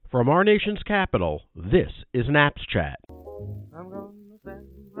From our nation's capital, this is Naps Chat. I'm gonna sit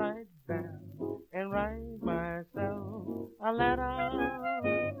right down and write myself a letter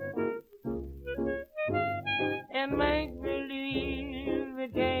and make believe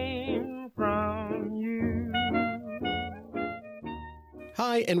it came from you.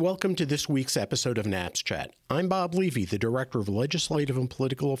 Hi, and welcome to this week's episode of Naps Chat. I'm Bob Levy, the Director of Legislative and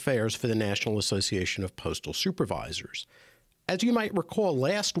Political Affairs for the National Association of Postal Supervisors. As you might recall,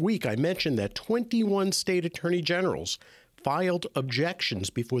 last week I mentioned that 21 state attorney generals filed objections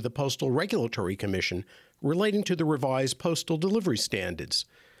before the Postal Regulatory Commission relating to the revised postal delivery standards.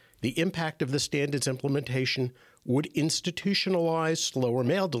 The impact of the standards implementation would institutionalize slower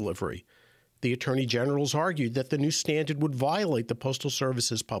mail delivery. The attorney generals argued that the new standard would violate the Postal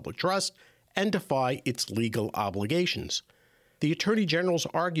Service's public trust and defy its legal obligations. The attorney generals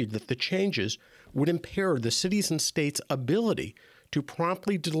argued that the changes would impair the cities and states' ability to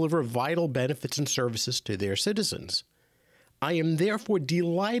promptly deliver vital benefits and services to their citizens. I am therefore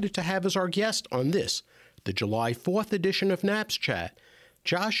delighted to have as our guest on this, the July 4th edition of Naps Chat,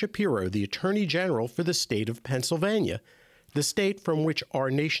 Josh Shapiro, the Attorney General for the state of Pennsylvania, the state from which our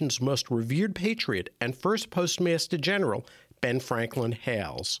nation's most revered patriot and first Postmaster General, Ben Franklin,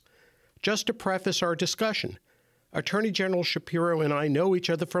 hails. Just to preface our discussion, Attorney General Shapiro and I know each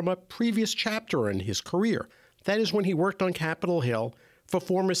other from a previous chapter in his career. That is when he worked on Capitol Hill for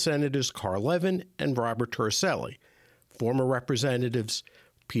former Senators Carl Levin and Robert Torricelli, former Representatives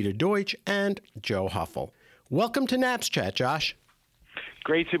Peter Deutsch and Joe Huffle. Welcome to Naps Chat, Josh.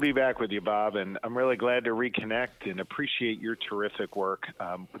 Great to be back with you, Bob, and I'm really glad to reconnect and appreciate your terrific work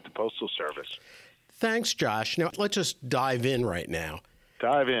with the Postal Service. Thanks, Josh. Now, let's just dive in right now.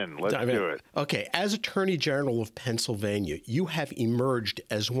 Dive in. Let's do it. Okay. As Attorney General of Pennsylvania, you have emerged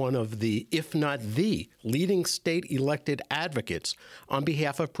as one of the, if not the, leading state elected advocates on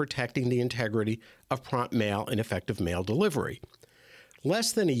behalf of protecting the integrity of prompt mail and effective mail delivery.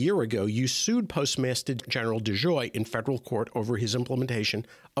 Less than a year ago, you sued Postmaster General DeJoy in federal court over his implementation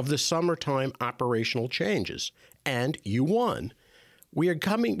of the summertime operational changes, and you won. We're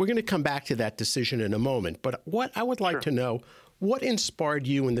going to come back to that decision in a moment, but what I would like to know, what inspired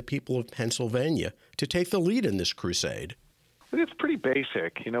you and the people of Pennsylvania to take the lead in this crusade? It's pretty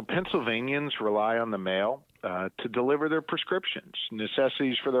basic. Pennsylvanians rely on the mail to deliver their prescriptions,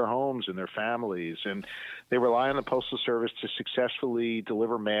 necessities for their homes and their families, and they rely on the Postal Service to successfully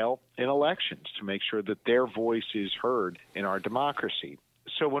deliver mail in elections to make sure that their voice is heard in our democracy.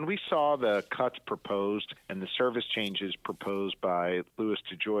 So when we saw the cuts proposed and the service changes proposed by Louis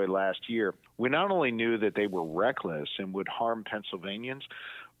DeJoy last year, we not only knew that they were reckless and would harm Pennsylvanians,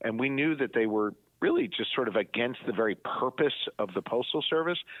 and we knew that they were really just sort of against the very purpose of the Postal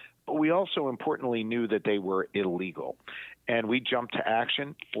Service, but we also importantly knew that they were illegal. And we jumped to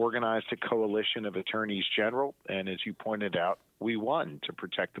action, organized a coalition of attorneys general, and as you pointed out, we won to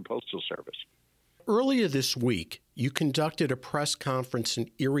protect the Postal Service. Earlier this week, you conducted a press conference in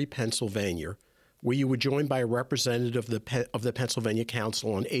Erie, Pennsylvania, where you were joined by a representative of the Pennsylvania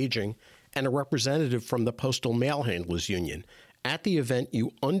Council on Aging and a representative from the Postal Mail Handlers Union. At the event,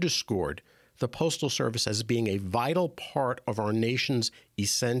 you underscored the Postal Service as being a vital part of our nation's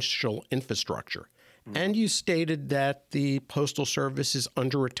essential infrastructure. Mm-hmm. And you stated that the Postal Service is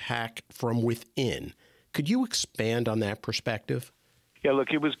under attack from within. Could you expand on that perspective? Yeah, look,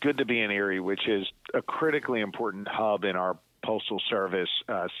 it was good to be in Erie, which is a critically important hub in our Postal Service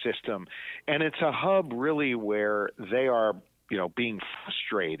system. And it's a hub really where they are, being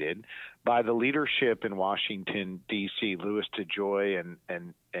frustrated by the leadership in Washington, D.C., Louis DeJoy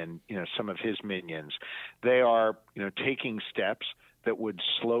and some of his minions. They are, taking steps that would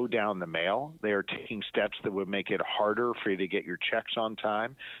slow down the mail. They are taking steps that would make it harder for you to get your checks on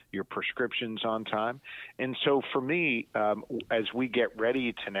time, your prescriptions on time. And so for me, as we get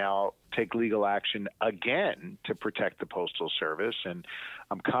ready to now take legal action again to protect the Postal Service, and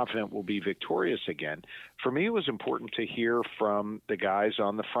I'm confident we'll be victorious again, for me it was important to hear from the guys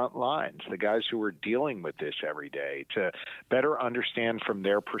on the front lines, the guys who are dealing with this every day, to better understand from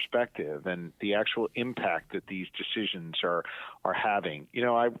their perspective and the actual impact that these decisions are having.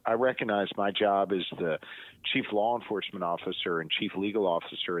 I recognize my job as the Chief Law Enforcement Officer and Chief Legal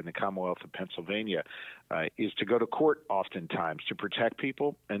Officer in the Commonwealth of Pennsylvania is to go to court oftentimes to protect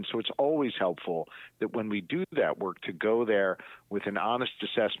people. And so it's always helpful that when we do that work to go there with an honest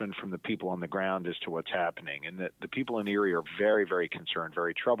assessment from the people on the ground as to what's happening. And the people in Erie are very, very concerned,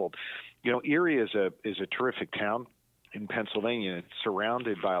 very troubled. Erie is a terrific town in Pennsylvania. It's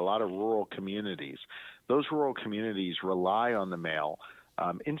surrounded by a lot of rural communities. Those rural communities rely on the mail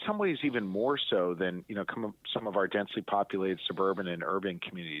in some ways even more so than some of our densely populated suburban and urban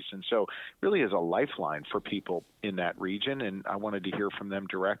communities. And so really is a lifeline for people in that region, and I wanted to hear from them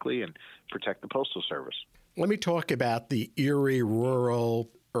directly and protect the Postal Service. Let me talk about the eerie, rural,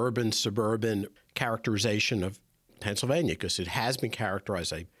 urban, suburban characterization of Pennsylvania, because it has been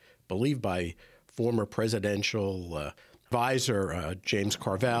characterized, I believe, by former presidential advisor James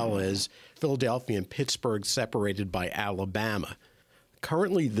Carville as Philadelphia and Pittsburgh separated by Alabama.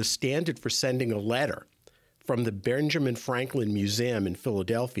 Currently, the standard for sending a letter from the Benjamin Franklin Museum in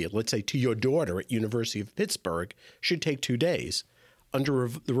Philadelphia, let's say to your daughter at University of Pittsburgh, should take 2 days. Under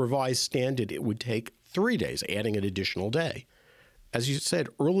the revised standard, it would take 3 days, adding an additional day. As you said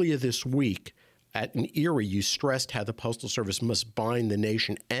earlier this week, at an Erie, you stressed how the Postal Service must bind the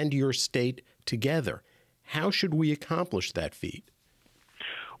nation and your state together. How should we accomplish that feat?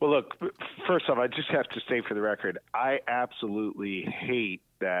 Well, look, first off, I just have to say for the record, I absolutely hate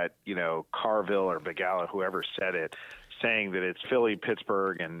that, Carville or Begala, whoever said it, saying that it's Philly,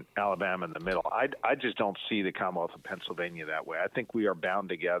 Pittsburgh, and Alabama in the middle. I just don't see the Commonwealth of Pennsylvania that way. I think we are bound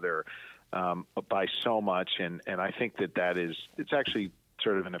together by so much, and I think it's actually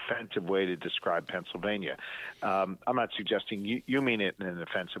sort of an offensive way to describe Pennsylvania. I'm not suggesting you mean it in an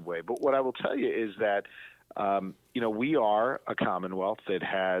offensive way, but what I will tell you is that, we are a Commonwealth that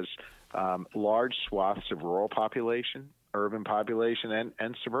has large swaths of rural population, urban population,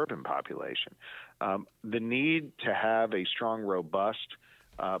 and suburban population. The need to have a strong, robust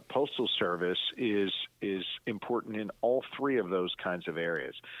postal service is important in all three of those kinds of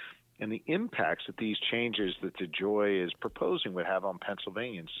areas. And the impacts that these changes that DeJoy is proposing would have on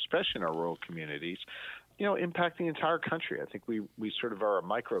Pennsylvanians, especially in our rural communities, impact the entire country. I think we sort of are a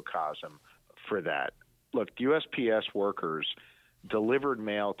microcosm for that. Look, USPS workers delivered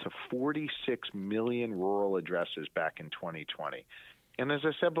mail to 46 million rural addresses back in 2020. And as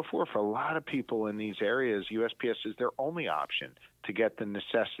I said before, for a lot of people in these areas, USPS is their only option to get the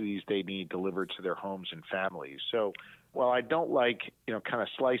necessities they need delivered to their homes and families. So while I don't like, kind of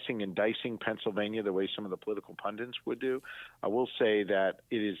slicing and dicing Pennsylvania the way some of the political pundits would do, I will say that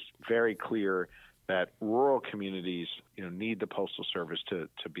it is very clear that rural communities, need the Postal Service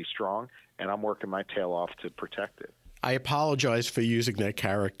to be strong, and I'm working my tail off to protect it. I apologize for using that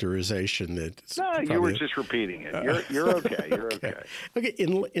characterization. No, you were just repeating it. You're okay. You're okay. Okay.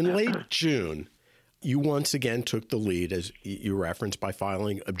 In late June, you once again took the lead, as you referenced, by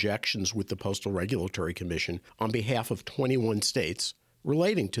filing objections with the Postal Regulatory Commission on behalf of 21 states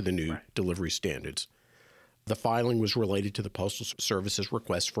relating to the new delivery standards. The filing was related to the Postal Service's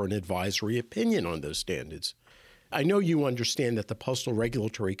request for an advisory opinion on those standards. I know you understand that the Postal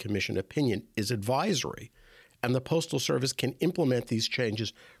Regulatory Commission opinion is advisory, and the Postal Service can implement these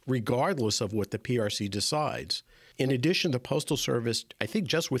changes regardless of what the PRC decides. In addition, the Postal Service, I think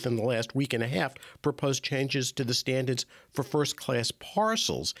just within the last week and a half, proposed changes to the standards for first-class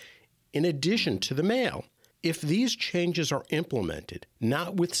parcels in addition to the mail. If these changes are implemented,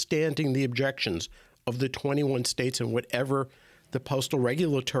 notwithstanding the objections of the 21 states and whatever the Postal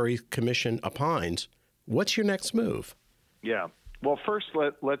Regulatory Commission opines, what's your next move? Yeah. Well, first,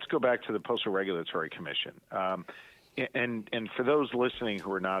 let's go back to the Postal Regulatory Commission. And for those listening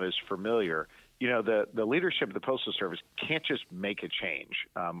who are not as familiar, the leadership of the Postal Service can't just make a change,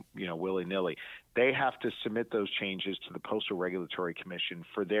 willy-nilly. They have to submit those changes to the Postal Regulatory Commission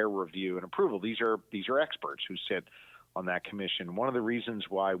for their review and approval. These are experts who sit on that commission. One of the reasons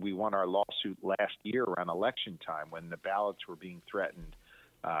why we won our lawsuit last year around election time, when the ballots were being threatened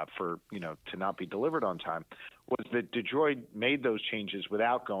to not be delivered on time, was that DeJoy made those changes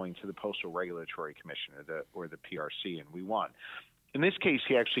without going to the Postal Regulatory Commission or the PRC, and we won. In this case,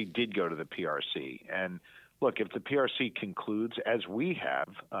 he actually did go to the PRC. And look, if the PRC concludes, as we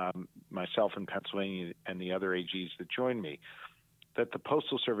have, myself in Pennsylvania and the other AGs that joined me, that the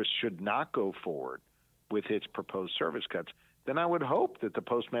Postal Service should not go forward with its proposed service cuts, then I would hope that the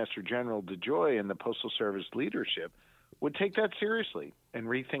Postmaster General DeJoy and the Postal Service leadership would take that seriously and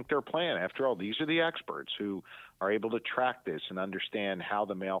rethink their plan. After all, these are the experts who are able to track this and understand how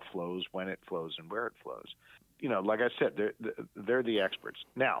the mail flows, when it flows, and where it flows. Like I said, they're the experts.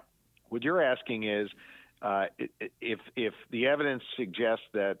 Now, what you're asking is if the evidence suggests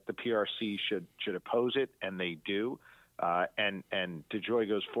that the PRC should oppose it, and they do, and DeJoy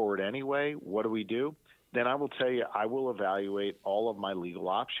goes forward anyway, what do we do? Then I will tell you, I will evaluate all of my legal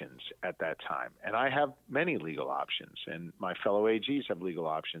options at that time. And I have many legal options, and my fellow AGs have legal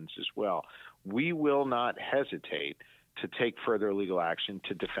options as well. We will not hesitate to take further legal action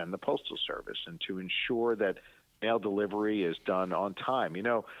to defend the Postal Service and to ensure that mail delivery is done on time.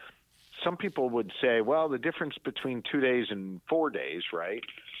 some people would say, well, the difference between 2 days and 4 days, right,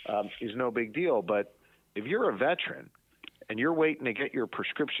 is no big deal. But if you're a veteran and you're waiting to get your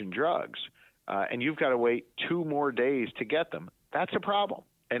prescription drugs and you've got to wait 2 more days to get them, that's a problem.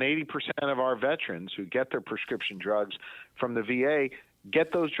 And 80% of our veterans who get their prescription drugs from the VA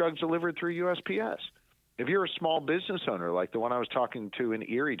get those drugs delivered through USPS. If you're a small business owner like the one I was talking to in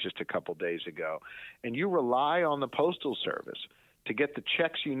Erie just a couple days ago, and you rely on the Postal Service to get the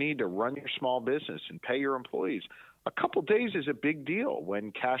checks you need to run your small business and pay your employees, a couple days is a big deal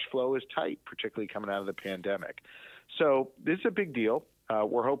when cash flow is tight, particularly coming out of the pandemic. So this is a big deal.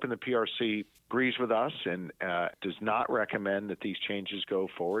 We're hoping the PRC agrees with us and does not recommend that these changes go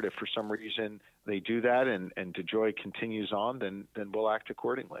forward. If for some reason they do that and DeJoy continues on, then we'll act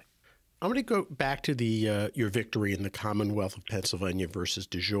accordingly. I'm going to go back to the your victory in the Commonwealth of Pennsylvania versus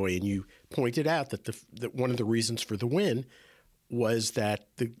DeJoy, and you pointed out that one of the reasons for the win was that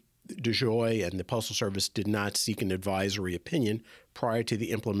the DeJoy and the Postal Service did not seek an advisory opinion prior to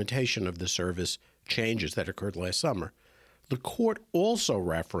the implementation of the service changes that occurred last summer. The court also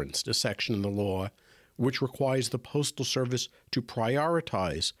referenced a section in the law which requires the Postal Service to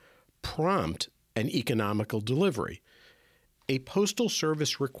prioritize prompt and economical delivery. A Postal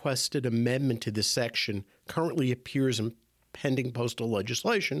Service requested amendment to this section currently appears in pending postal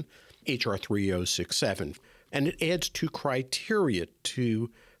legislation, H.R. 3067, and it adds 2 criteria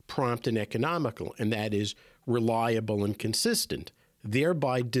to prompt and economical, and that is reliable and consistent,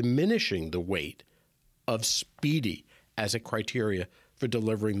 thereby diminishing the weight of speedy as a criteria for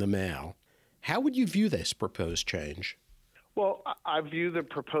delivering the mail. How would you view this proposed change? Well, I view the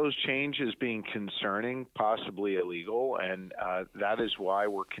proposed change as being concerning, possibly illegal, and that is why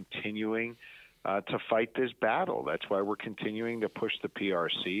we're continuing to fight this battle. That's why we're continuing to push the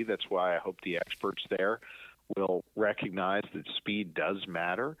PRC. That's why I hope the experts there will recognize that speed does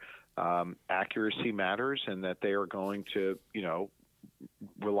matter, accuracy matters, and that they are going to,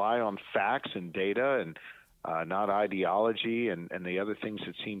 rely on facts and data and not ideology and the other things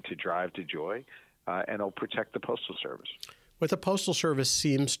that seem to drive DeJoy, and it'll protect the Postal Service. What the Postal Service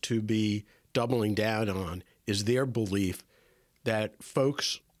seems to be doubling down on is their belief that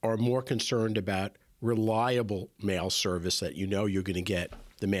folks are more concerned about reliable mail service, that you're going to get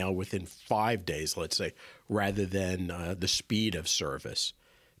the mail within 5 days, let's say, rather than the speed of service.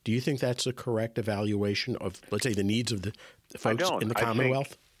 Do you think that's a correct evaluation of, let's say, the needs of the folks in the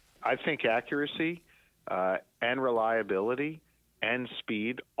Commonwealth? I think accuracy and reliability and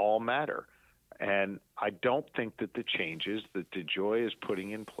speed all matter. And I don't think that the changes that DeJoy is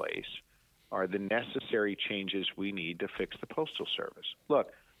putting in place are the necessary changes we need to fix the Postal Service.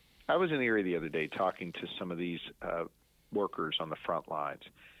 Look, I was in Erie the other day talking to some of these workers on the front lines,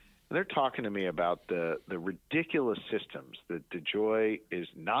 and they're talking to me about the ridiculous systems that DeJoy is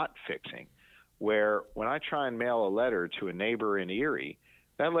not fixing, where when I try and mail a letter to a neighbor in Erie,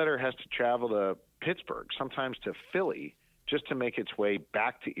 that letter has to travel to Pittsburgh, sometimes to Philly, just to make its way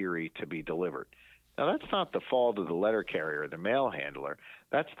back to Erie to be delivered. Now, that's not the fault of the letter carrier or the mail handler.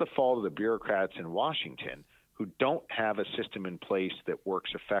 That's the fault of the bureaucrats in Washington who don't have a system in place that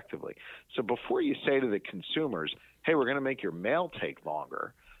works effectively. So before you say to the consumers, hey, we're going to make your mail take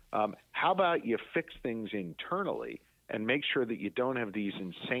longer, how about you fix things internally and make sure that you don't have these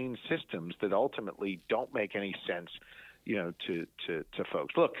insane systems that ultimately don't make any sense to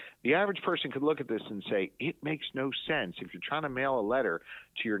folks. Look, the average person could look at this and say, it makes no sense if you're trying to mail a letter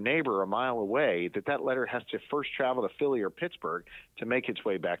to your neighbor a mile away, that letter has to first travel to Philly or Pittsburgh to make its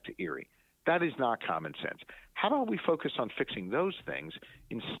way back to Erie. That is not common sense. How about we focus on fixing those things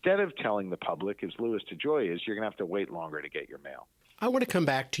instead of telling the public, as Louis DeJoy is, you're going to have to wait longer to get your mail? I want to come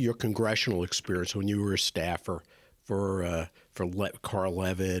back to your congressional experience when you were a staffer for Carl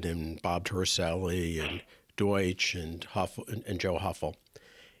Levitt and Bob Torricelli and Deutsch and Joe Huffel.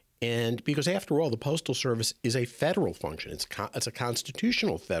 And because after all, the Postal Service is a federal function. It's a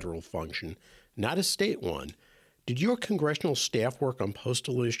constitutional federal function, not a state one. Did your congressional staff work on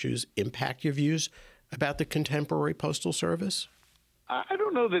postal issues impact your views about the contemporary Postal Service? I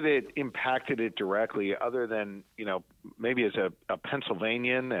don't know that it impacted it directly, other than, maybe as a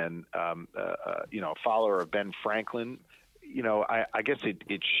Pennsylvanian and, a follower of Ben Franklin. I guess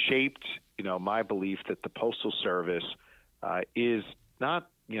it shaped, my belief that the Postal Service is not,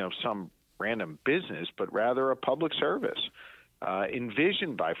 some random business, but rather a public service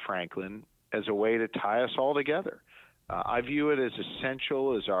envisioned by Franklin as a way to tie us all together. I view it as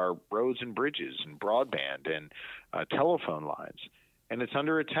essential as our roads and bridges and broadband and telephone lines, and it's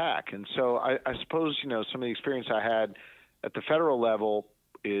under attack. And so I suppose, some of the experience I had at the federal level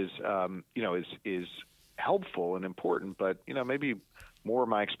is helpful and important, but, maybe more of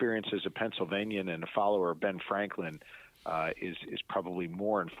my experience as a Pennsylvanian and a follower of Ben Franklin is probably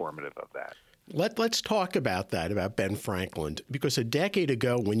more informative of that. Let's talk about that, about Ben Franklin, because a decade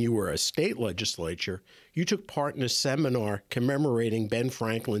ago when you were a state legislature, you took part in a seminar commemorating Ben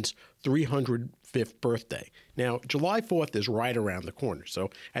Franklin's 305th birthday. Now, July 4th is right around the corner, so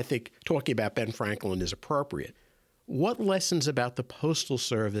I think talking about Ben Franklin is appropriate. What lessons about the Postal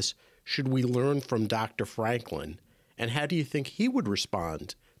Service should we learn from Dr. Franklin, and how do you think he would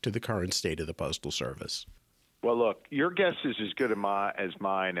respond to the current state of the Postal Service? Well, look, your guess is as good as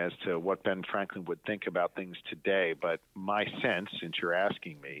mine as to what Ben Franklin would think about things today. But my sense, since you're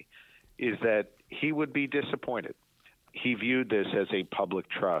asking me, is that he would be disappointed. He viewed this as a public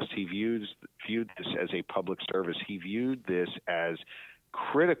trust. He viewed this as a public service. He viewed this as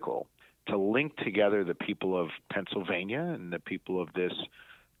critical to link together the people of Pennsylvania and the people of this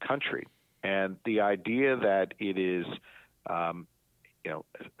country. And the idea that it is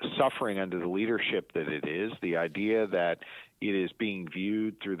suffering under the leadership that it is, the idea that it is being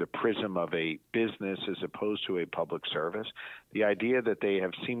viewed through the prism of a business as opposed to a public service, the idea that they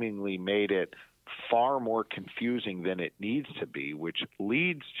have seemingly made it far more confusing than it needs to be, which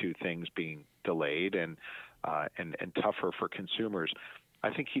leads to things being delayed and tougher for consumers,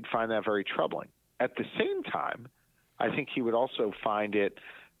 I think he'd find that very troubling. At the same time, I think he would also find it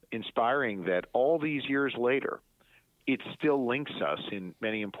inspiring that all these years later, it still links us in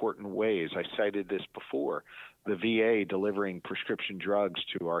many important ways. I cited this before, the VA delivering prescription drugs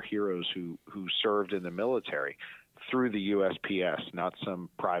to our heroes who served in the military through the USPS, not some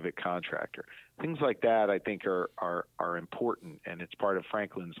private contractor. Things like that, I think, are important, and it's part of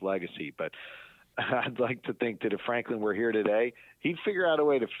Franklin's legacy. But I'd like to think that if Franklin were here today, he'd figure out a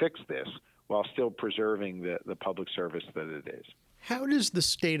way to fix this while still preserving the public service that it is. How does the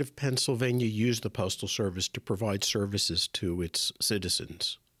state of Pennsylvania use the Postal Service to provide services to its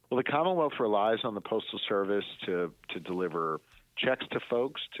citizens? Well, the Commonwealth relies on the Postal Service to deliver checks to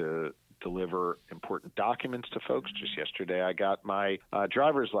folks, to deliver important documents to folks. Just yesterday, I got my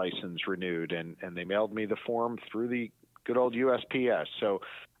driver's license renewed, and they mailed me the form through the good old USPS. So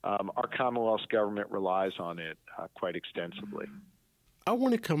our Commonwealth's government relies on it quite extensively. I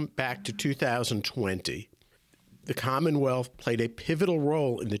want to come back to 2020. The Commonwealth played a pivotal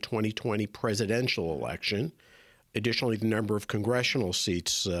role in the 2020 presidential election. Additionally, the number of congressional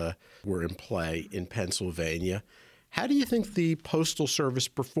seats were in play in Pennsylvania. How do you think the Postal Service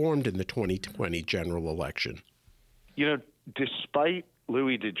performed in the 2020 general election? Despite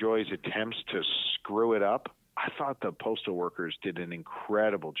Louis DeJoy's attempts to screw it up, I thought the postal workers did an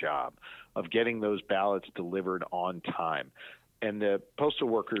incredible job of getting those ballots delivered on time. And the postal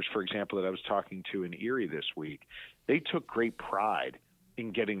workers, for example, that I was talking to in Erie this week, they took great pride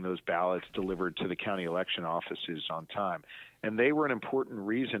in getting those ballots delivered to the county election offices on time. And they were an important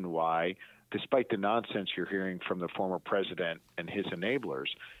reason why, despite the nonsense you're hearing from the former president and his enablers,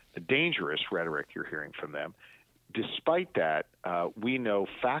 the dangerous rhetoric you're hearing from them, despite that, we know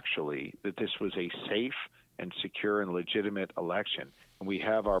factually that this was a safe and secure and legitimate election. And we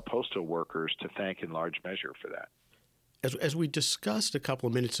have our postal workers to thank in large measure for that. As we discussed a couple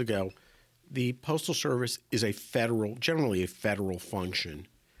of minutes ago, the Postal Service is generally a federal function.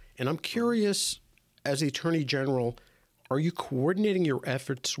 And I'm curious, as the Attorney General, are you coordinating your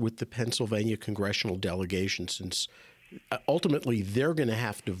efforts with the Pennsylvania congressional delegation, since ultimately they're going to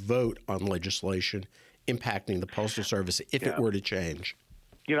have to vote on legislation impacting the Postal Service if it were to change?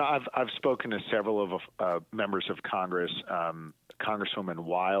 I've spoken to several of members of Congress. Congresswoman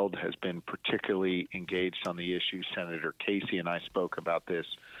Wild has been particularly engaged on the issue. Senator Casey and I spoke about this.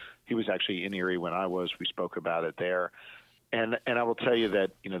 He was actually in Erie when I was. We spoke about it there. And I will tell you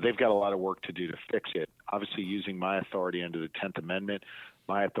that, they've got a lot of work to do to fix it. Obviously, using my authority under the 10th Amendment,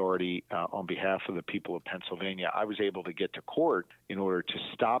 my authority on behalf of the people of Pennsylvania, I was able to get to court in order to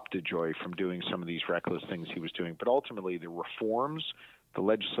stop DeJoy from doing some of these reckless things he was doing. But ultimately, the reforms, the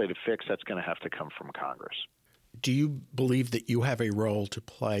legislative fix, that's going to have to come from Congress. Do you believe that you have a role to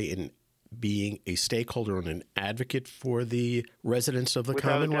play in being a stakeholder and an advocate for the residents of the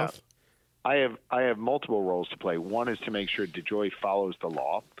Commonwealth? I have multiple roles to play. One is to make sure DeJoy follows the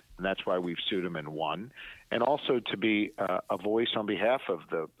law, and that's why we've sued him and won, and also to be a voice on behalf of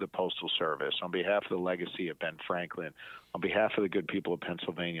the Postal Service, on behalf of the legacy of Ben Franklin, on behalf of the good people of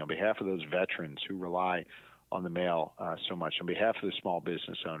Pennsylvania, on behalf of those veterans who rely on the mail so much, on behalf of the small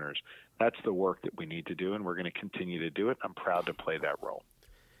business owners. That's the work that we need to do, and we're going to continue to do it. I'm proud to play that role.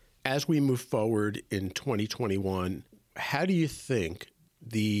 As we move forward in 2021, how do you think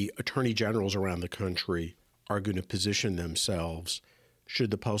the attorney generals around the country are going to position themselves should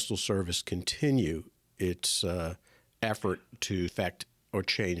the Postal Service continue its effort to effect or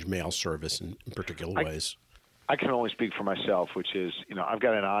change mail service in particular ways? I can only speak for myself, which is, I've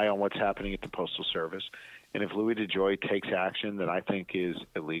got an eye on what's happening at the Postal Service. And if Louis DeJoy takes action that I think is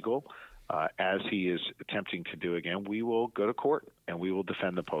illegal, as he is attempting to do again, we will go to court and we will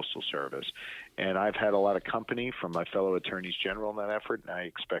defend the Postal Service. And I've had a lot of company from my fellow attorneys general in that effort, and I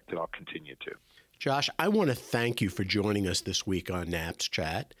expect that I'll continue to. Josh, I want to thank you for joining us this week on Naps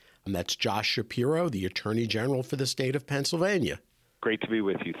Chat. And that's Josh Shapiro, the Attorney General for the state of Pennsylvania. Great to be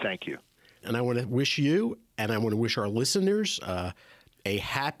with you. Thank you. And I want to wish you and I want to wish our listeners a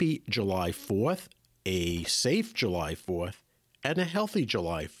happy July 4th, a safe July 4th, and a healthy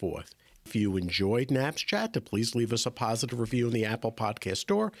July 4th. If you enjoyed Naps Chat, please leave us a positive review in the Apple Podcast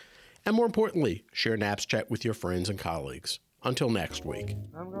Store. And more importantly, share Naps Chat with your friends and colleagues. Until next week.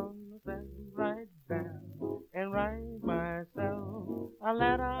 I'm going to sit right down and write myself a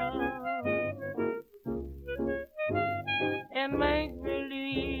letter and make